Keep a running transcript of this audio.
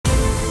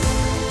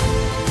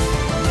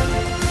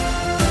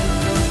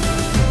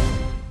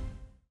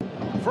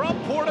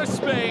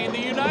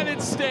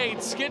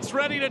States gets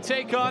ready to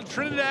take on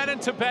Trinidad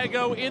and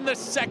Tobago in the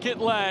second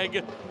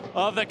leg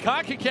of the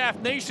Concacaf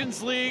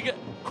Nations League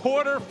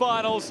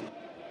quarterfinals.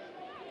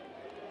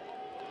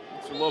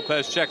 So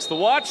Lopez checks the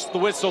watch, the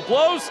whistle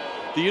blows,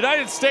 the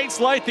United States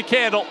light the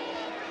candle.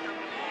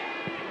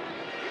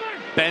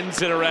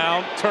 Bends it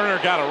around,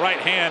 Turner got a right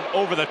hand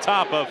over the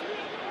top of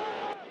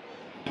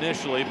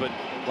initially, but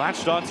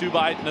latched onto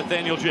by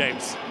Nathaniel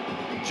James.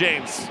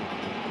 James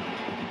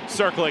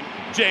circling,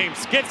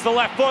 James gets the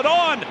left foot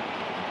on.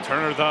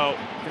 Turner, though,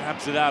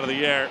 grabs it out of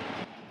the air.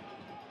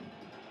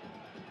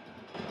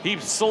 He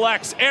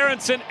selects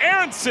Aronson.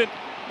 Aronson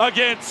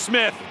against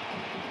Smith.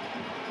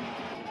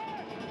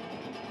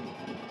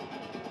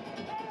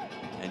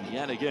 And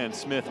yet again,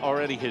 Smith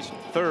already his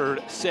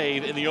third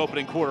save in the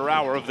opening quarter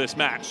hour of this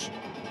match.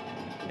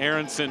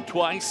 Aronson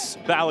twice,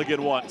 Balogun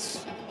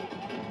once.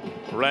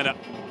 Renna.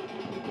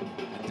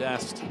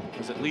 Dest.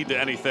 Does it lead to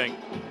anything?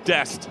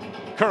 Dest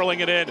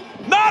curling it in.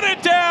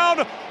 Knotted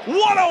down!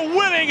 What a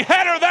winning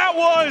header that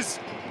was!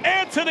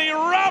 Antonee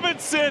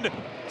Robinson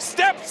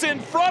steps in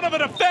front of a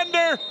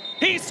defender.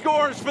 He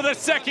scores for the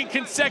second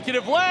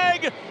consecutive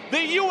leg.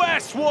 The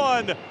U.S.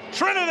 won.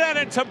 Trinidad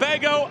and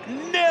Tobago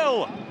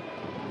 0.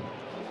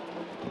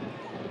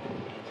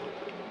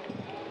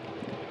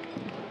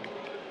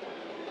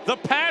 The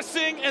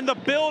passing and the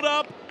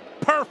build-up,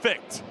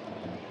 perfect.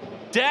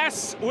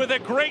 Dest with a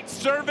great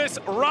service.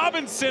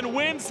 Robinson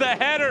wins the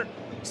header,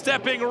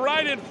 stepping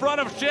right in front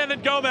of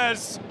Shannon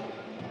Gomez.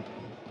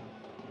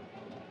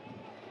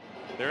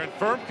 They're in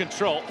firm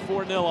control,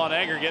 4-0 on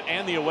aggregate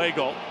and the away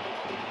goal.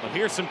 But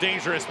here's some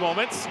dangerous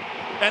moments.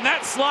 And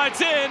that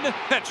slides in.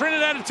 That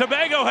Trinidad and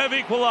Tobago have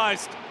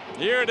equalized.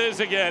 Here it is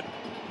again.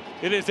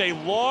 It is a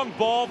long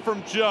ball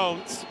from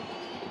Jones.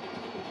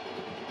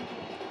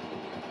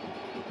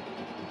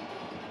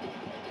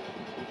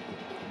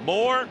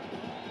 Moore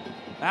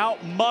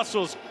out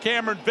muscles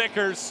Cameron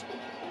Vickers.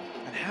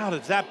 And how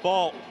does that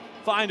ball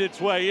find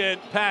its way in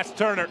past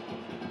Turner?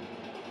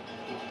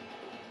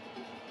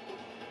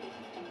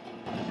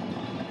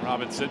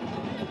 Robinson,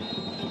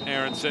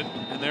 Aronson,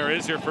 and there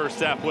is your first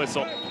half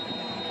whistle.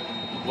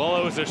 Well,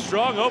 it was a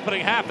strong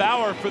opening half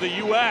hour for the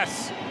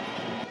U.S.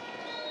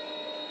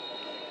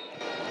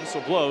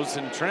 Whistle blows,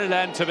 and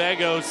Trinidad and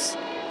Tobago's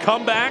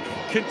comeback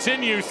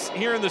continues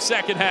here in the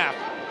second half.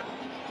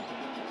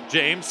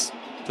 James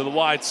to the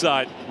wide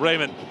side.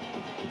 Raymond,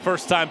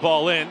 first time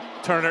ball in.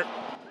 Turner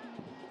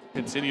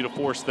continue to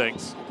force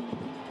things.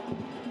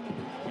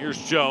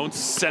 Here's Jones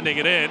sending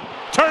it in.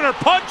 Turner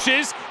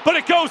punches, but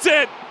it goes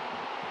in.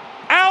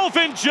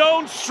 Alvin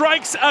Jones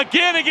strikes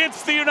again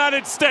against the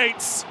United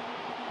States.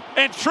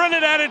 And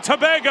Trinidad and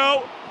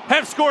Tobago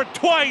have scored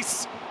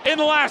twice in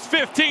the last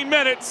 15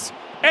 minutes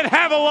and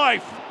have a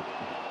life.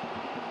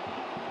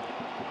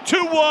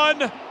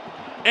 2-1.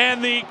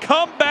 And the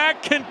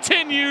comeback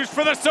continues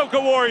for the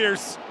Soca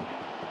Warriors.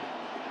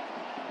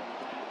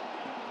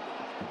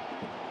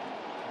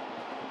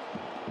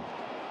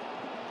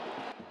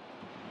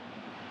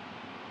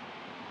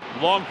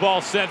 Long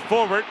ball sent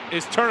forward.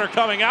 Is Turner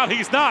coming out?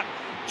 He's not.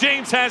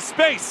 James has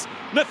space.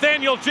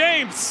 Nathaniel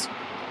James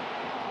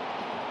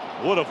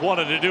would have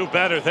wanted to do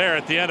better there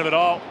at the end of it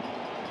all.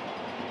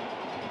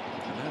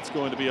 And that's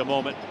going to be a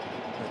moment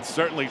that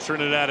certainly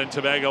Trinidad and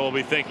Tobago will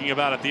be thinking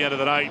about at the end of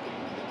the night.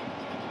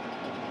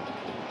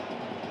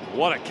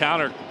 What a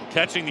counter,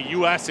 catching the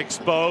U.S.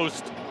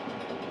 exposed.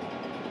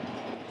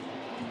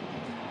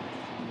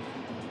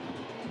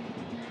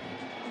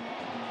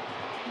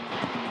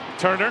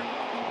 Turner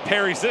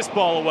parries this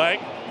ball away.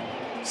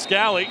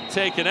 Scally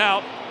taken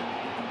out.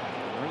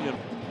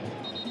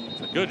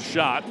 It's a good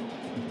shot.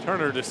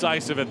 Turner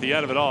decisive at the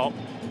end of it all.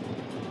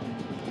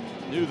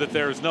 Knew that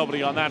there is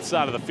nobody on that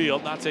side of the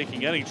field, not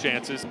taking any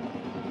chances.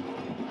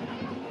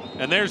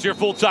 And there's your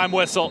full-time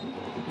whistle.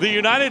 The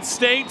United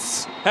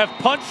States have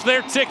punched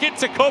their ticket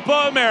to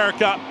Copa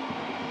America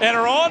and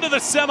are on to the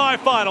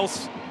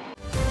semifinals.